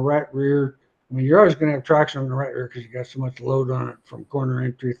traction on the right rear. I mean, you're always going to have traction on the right rear because you got so much load on it from corner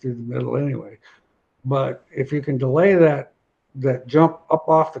entry through the middle anyway. But if you can delay that jump up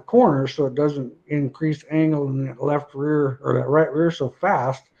off the corner so it doesn't increase angle in that left rear or that right rear so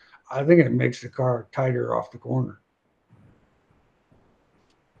fast, I think it makes the car tighter off the corner.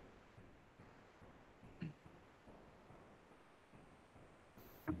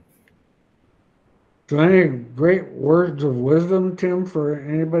 So any great words of wisdom, Tim, for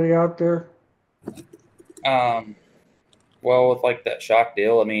anybody out there? Well, with like that shock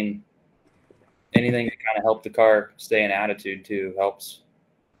deal, I mean, anything to kind of help the car stay in attitude too helps,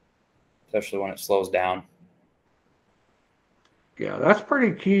 especially when it slows down. Yeah, that's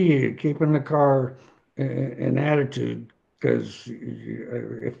pretty key, keeping the car in attitude, because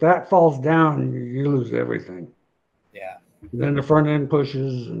if that falls down, you lose everything. Yeah. Then the front end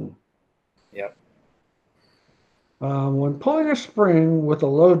pushes. And yep. When pulling a spring with a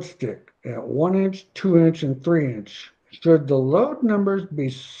load stick at 1 inch, 2 inch, and 3 inch, should the load numbers be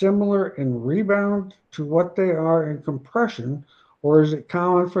similar in rebound to what they are in compression, or is it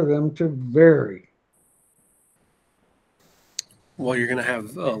common for them to vary? Well, you're gonna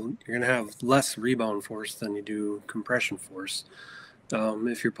have less rebound force than you do compression force.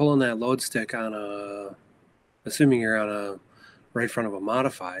 If you're pulling that load stick on assuming you're on a right front of a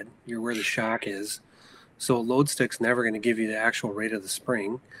modified, you're where the shock is. So a load stick's never going to give you the actual rate of the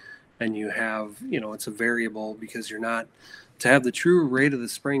spring, and you have, it's a variable because you're not, to have the true rate of the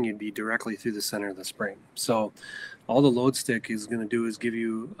spring, you'd be directly through the center of the spring. So all the load stick is going to do is give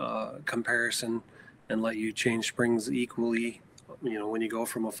you a comparison and let you change springs equally, when you go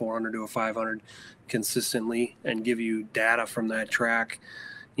from a 400 to a 500 consistently, and give you data from that track,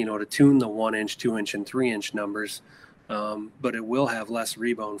 to tune the 1 inch, 2 inch, and 3 inch numbers. But it will have less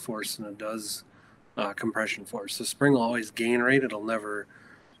rebound force than it does compression force. The spring will always gain rate. It'll never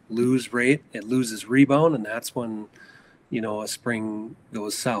lose rate. It loses rebound, and that's when a spring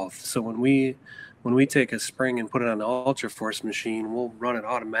goes south. So when we when we take a spring and put it on the Ultra Force machine, we'll run it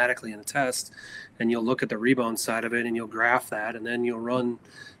automatically in a test, and you'll look at the rebound side of it and you'll graph that, and then you'll run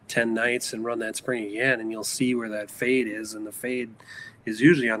 10 nights and run that spring again, and you'll see where that fade is, and the fade is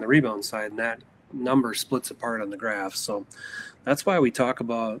usually on the rebound side, and that number splits apart on the graph. So that's why we talk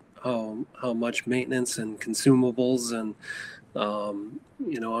about how much maintenance and consumables, and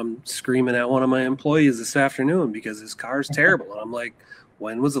I'm screaming at one of my employees this afternoon because his car's terrible, and I'm like,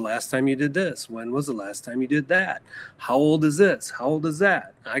 when was the last time you did this? When was the last time you did that? How old is this? How old is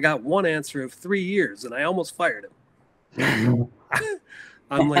that? I got one answer of 3 years, and I almost fired him.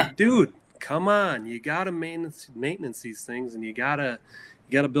 I'm like, dude, come on. You got to maintenance these things, and you got to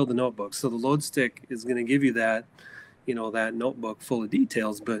build a notebook. So the load stick is going to give you that, that notebook full of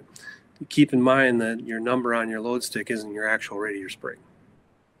details, but keep in mind that your number on your load stick isn't your actual radiator spring.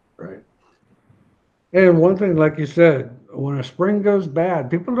 Right. And one thing, like you said, when a spring goes bad,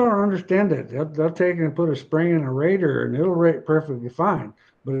 people don't understand it. They'll take and put a spring in a radiator and it'll rate perfectly fine.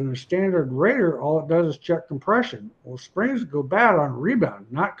 But in a standard radiator, all it does is check compression. Well, springs go bad on rebound,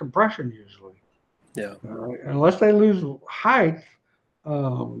 not compression usually. Yeah. Unless they lose height.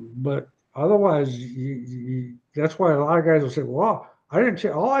 But otherwise, that's why a lot of guys will say, well, I didn't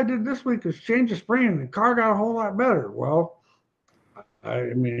check. All I did this week was change the spring and the car got a whole lot better. Well, I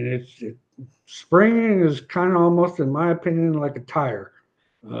mean, springing is kind of almost, in my opinion, like a tire.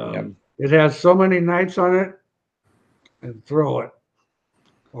 It has so many nights on it, and throw it,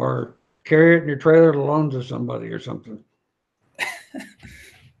 or carry it in your trailer to loan to somebody or something.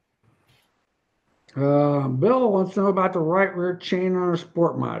 Bill wants to know about the right rear chain on a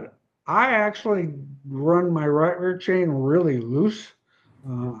sport mod. I actually run my right rear chain really loose.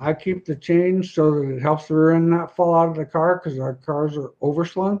 I keep the chain so that it helps the rear end not fall out of the car because our cars are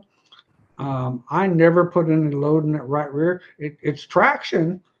overslung. I never put any load in that right rear. It's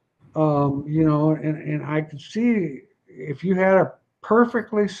traction, and I could see if you had a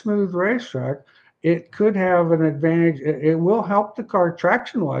perfectly smooth racetrack, it could have an advantage. It will help the car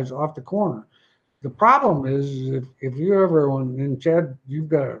traction-wise off the corner. The problem is if you ever, and Chad, you've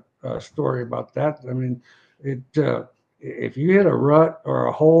got a story about that. I mean, if you hit a rut or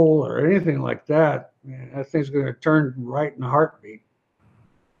a hole or anything like that, man, that thing's going to turn right in a heartbeat.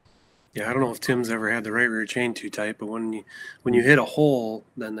 Yeah, I don't know if Tim's ever had the right rear chain too tight, but when you hit a hole,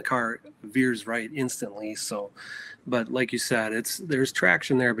 then the car veers right instantly. So, but like you said, there's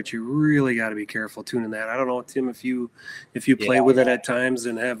traction there, but you really got to be careful tuning that. I don't know, Tim, if you play with it at times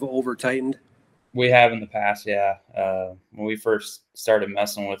and have over tightened. We have in the past, yeah. When we first started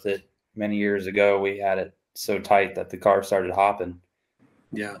messing with it many years ago, we had it so tight that the car started hopping.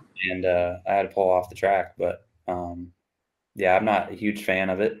 Yeah. And I had to pull off the track. But, yeah, I'm not a huge fan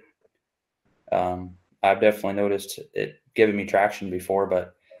of it. I've definitely noticed it giving me traction before,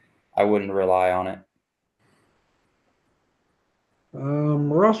 but I wouldn't rely on it.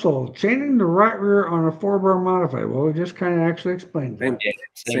 Russell, chaining the right rear on a 4-bar modified. Well, we just kind of actually explained that.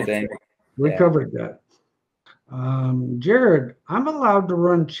 Same thing. We covered that. Jared, I'm allowed to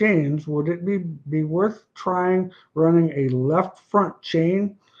run chains. Would it be worth trying running a left front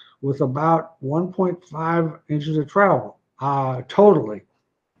chain with about 1.5 inches of travel? Totally.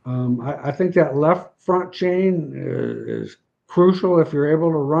 I think that left front chain is crucial if you're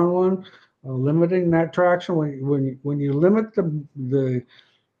able to run one. Limiting that traction, when you limit the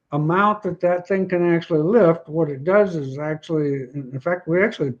amount that thing can actually lift, what it does is actually, in fact, we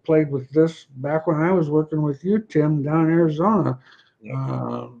actually played with this back when I was working with you, Tim, down in Arizona.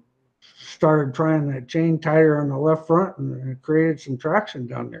 Started trying that chain tighter on the left front, and it created some traction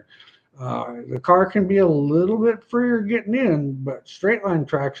down there. The car can be a little bit freer getting in, but straight line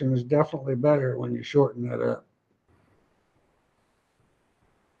traction is definitely better when you shorten that up.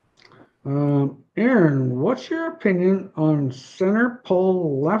 Aaron, what's your opinion on center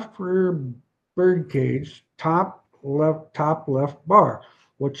pole left rear bird cage, top left bar?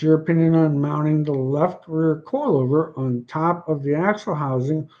 What's your opinion on mounting the left rear coilover on top of the axle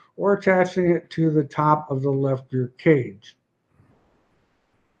housing or attaching it to the top of the left rear cage?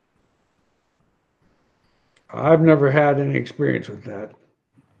 I've never had any experience with that.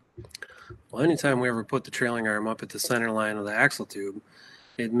 Well, anytime we ever put the trailing arm up at the center line of the axle tube,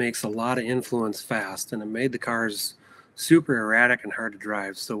 it makes a lot of influence fast, and it made the cars super erratic and hard to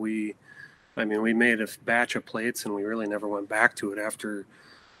drive. So we made a batch of plates, and we really never went back to it after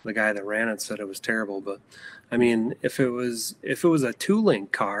the guy that ran it said it was terrible. But I mean, if it was a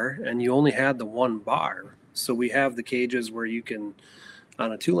 2-link car and you only had the one bar, so we have the cages where you can,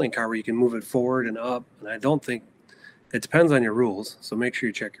 on a 2-link car, where you can move it forward and up. And I don't think, it depends on your rules, so make sure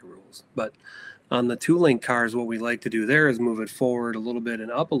you check your rules. But On the 2-link cars, what we like to do there is move it forward a little bit and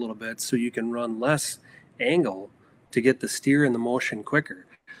up a little bit so you can run less angle to get the steer and the motion quicker.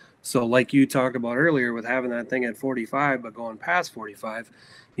 So like you talked about earlier with having that thing at 45 but going past 45,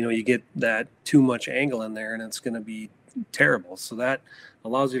 you get that too much angle in there and it's going to be terrible. So that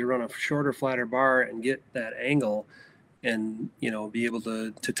allows you to run a shorter, flatter bar and get that angle and be able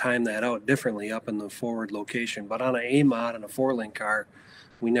to time that out differently up in the forward location. But on an A mod and a 4-link car,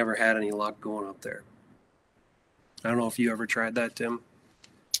 we never had any luck going up there. I don't know if you ever tried that, Tim.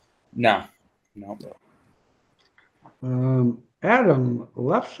 No. Adam,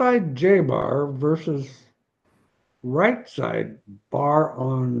 left side J bar versus right side bar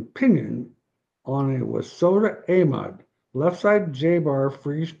on pinion on a Wasota A mod. Left side J bar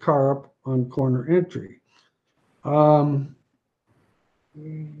frees car up on corner entry. I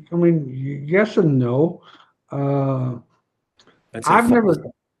mean, yes and no. I've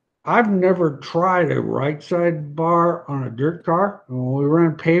never tried a right side bar on a dirt car. When we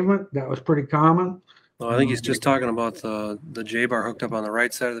ran pavement, that was pretty common. Oh, I think he's just talking about the J bar hooked up on the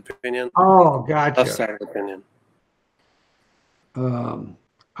right side of the pinion. Oh, gotcha. Left side of the pinion. I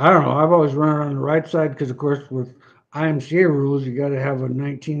don't know. I've always run on the right side because, of course, with IMCA rules, you got to have a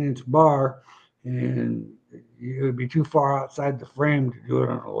 19-inch bar, and it would be too far outside the frame to do it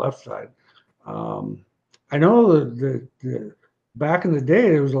on the left side. I know that back in the day,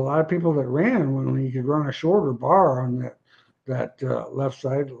 there was a lot of people that ran when you could run a shorter bar on that left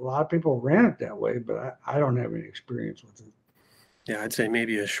side. A lot of people ran it that way, but I don't have any experience with it. Yeah, I'd say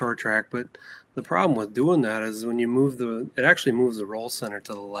maybe a short track, but the problem with doing that is when you it actually moves the roll center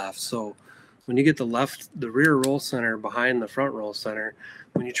to the left. So when you get the rear roll center behind the front roll center,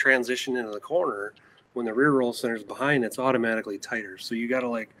 when you transition into the corner, when the rear roll center is behind, it's automatically tighter. So you got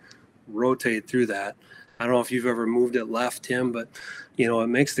to rotate through that. I don't know if you've ever moved it left, Tim, but it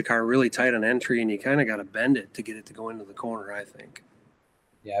makes the car really tight on entry, and you kind of got to bend it to get it to go into the corner, I think.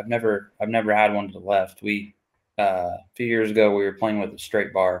 Yeah, I've never had one to the left. We a few years ago we were playing with a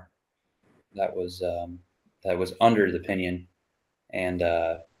straight bar that was under the pinion, and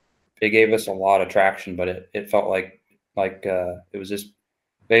it gave us a lot of traction, but it felt like it was just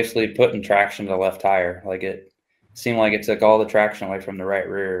basically putting traction to the left tire. Like it seemed like it took all the traction away from the right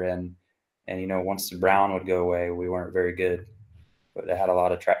rear, and once the brown would go away, we weren't very good. But it had a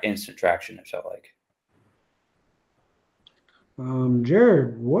lot of instant traction, it felt like.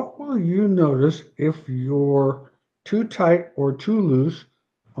 Jared, what will you notice if you're too tight or too loose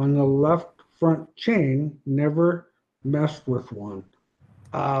on the left front chain? Never messed with one.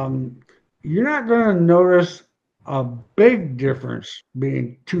 You're not going to notice a big difference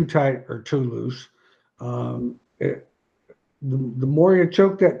being too tight or too loose. The more you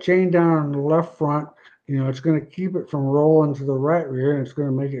choke that chain down on the left front, it's going to keep it from rolling to the right rear, and it's going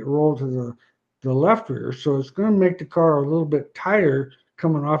to make it roll to the left rear. So it's going to make the car a little bit tighter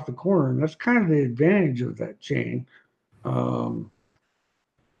coming off the corner, and that's kind of the advantage of that chain.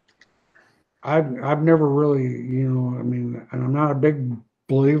 I've never really, and I'm not a big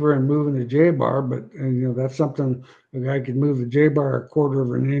believer in moving the J bar, but that's something a guy could move the J bar a quarter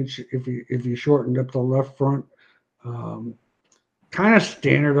of an inch if he shortened up the left front. Kind of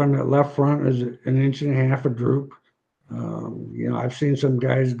standard on that left front is 1.5 inches of droop. I've seen some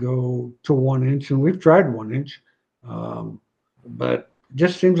guys go to 1 inch, and we've tried 1 inch, but it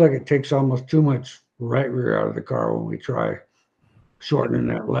just seems like it takes almost too much right rear out of the car when we try shortening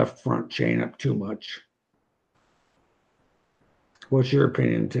that left front chain up too much. What's your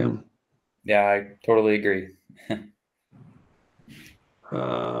opinion, Tim? Yeah, I totally agree.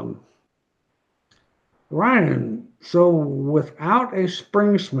 Ryan, so without a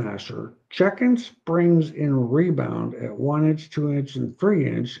spring smasher, checking springs in rebound at 1 inch, 2 inch, and 3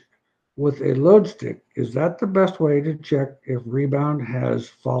 inch with a load stick, is that the best way to check if rebound has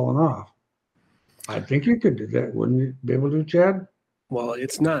fallen off? I think you could do that, wouldn't you be able to, Chad? Well,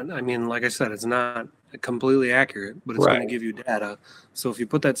 it's not. I mean, like I said, it's not completely accurate, but it's going to give you data. So if you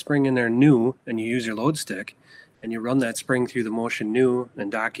put that spring in there new and you use your load stick and you run that spring through the motion new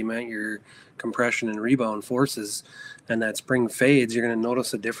and document your compression and rebound forces, and that spring fades, you're going to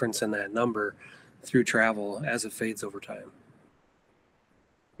notice a difference in that number through travel as it fades over time.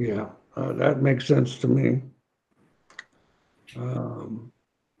 Yeah, that makes sense to me.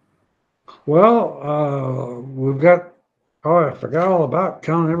 We've got, I forgot all about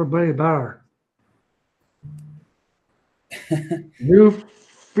telling everybody about our new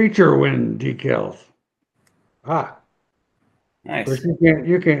feature win decals. Nice. Of course,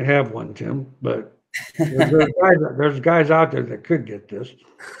 you can't have one, Tim, but there's guys out there that could get this.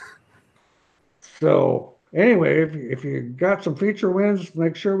 So anyway, if you got some feature wins,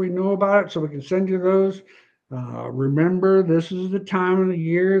 make sure we know about it so we can send you those. Remember, this is the time of the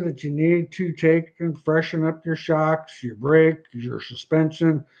year that you need to take and freshen up your shocks, your brake, your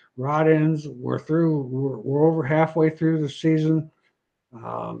suspension, rod ends. We're over halfway through the season.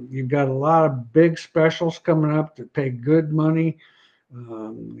 You've got a lot of big specials coming up that pay good money.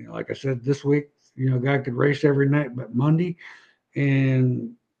 Like I said, this week, a guy could race every night but Monday,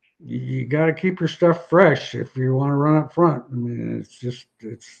 and you got to keep your stuff fresh if you want to run up front. I mean,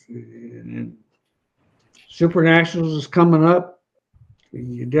 and Super Nationals is coming up.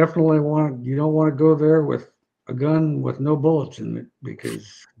 You don't want to go there with a gun with no bullets in it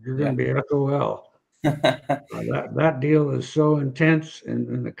because you're going to be SOL. That deal is so intense,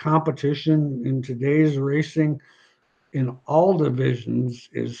 and the competition in today's racing in all divisions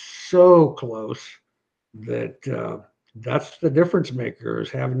is so close that that's the difference maker, is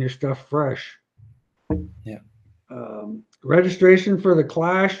having your stuff fresh. Yeah. Registration for the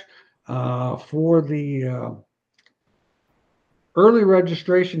Clash, for the early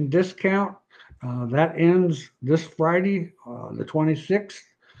registration discount, that ends this Friday, the 26th.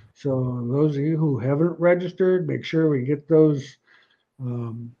 So those of you who haven't registered, make sure we get those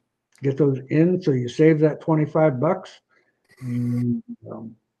in so you save that $25. And,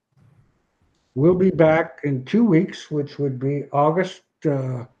 we'll be back in 2 weeks, which would be August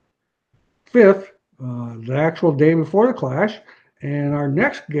 5th, the actual day before the Clash. And our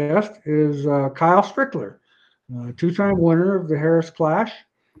next guest is Kyle Strickler, two-time winner of the Harris Clash.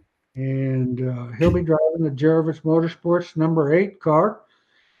 And he'll be driving the Jervis Motorsports number 8 car.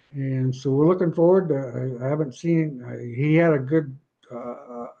 And so we're looking forward to. I haven't seen. He had a good.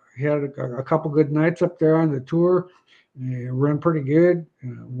 He had a couple good nights up there on the tour. Run pretty good.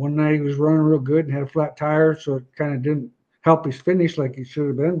 One night he was running real good and had a flat tire, so it kind of didn't help his finish like he should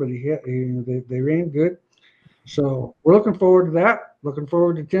have been. But they ran good. So we're looking forward to that. Looking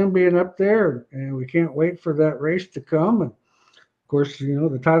forward to Tim being up there, and we can't wait for that race to come. And of course,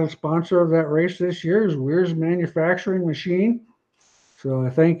 the title sponsor of that race this year is Weir's Manufacturing Machine. So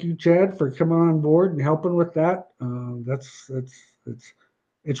I thank you, Chad, for coming on board and helping with that.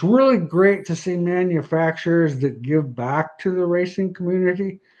 It's really great to see manufacturers that give back to the racing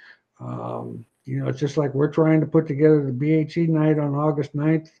community. It's just like we're trying to put together the BHE night on August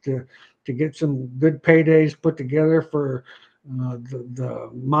 9th to get some good paydays put together for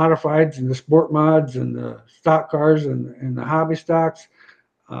the modifieds and the sport mods and the stock cars and the hobby stocks.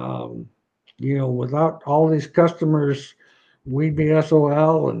 Without all these customers, we'd be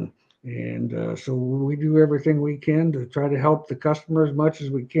SOL, and so we do everything we can to try to help the customer as much as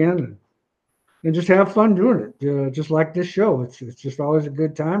we can, and just have fun doing it. Just like this show, it's just always a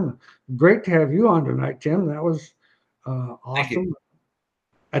good time. Great to have you on tonight, Tim. That was awesome.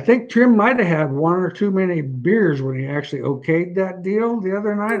 I think Tim might have had one or too many beers when he actually okayed that deal the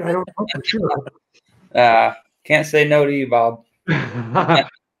other night. I don't know for sure. Can't say no to you, Bob.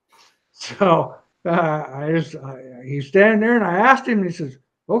 So he's standing there, and I asked him, and he says,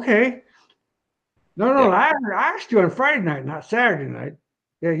 "Okay." No, I asked you on Friday night, not Saturday night.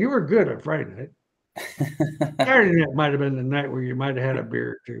 Yeah, you were good on Friday night. Saturday night might have been the night where you might have had a beer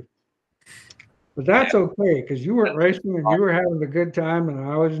or two. But that's okay, because you weren't racing and you were having a good time, and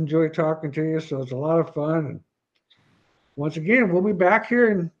I always enjoy talking to you, so it's a lot of fun. And once again, we'll be back here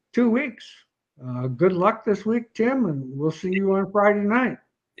in 2 weeks. Good luck this week, Tim, and we'll see you on Friday night.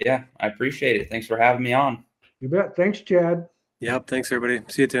 Yeah, I appreciate it. Thanks for having me on. You bet. Thanks, Chad. Yep. Thanks, everybody.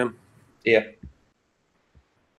 See you, Tim. See ya.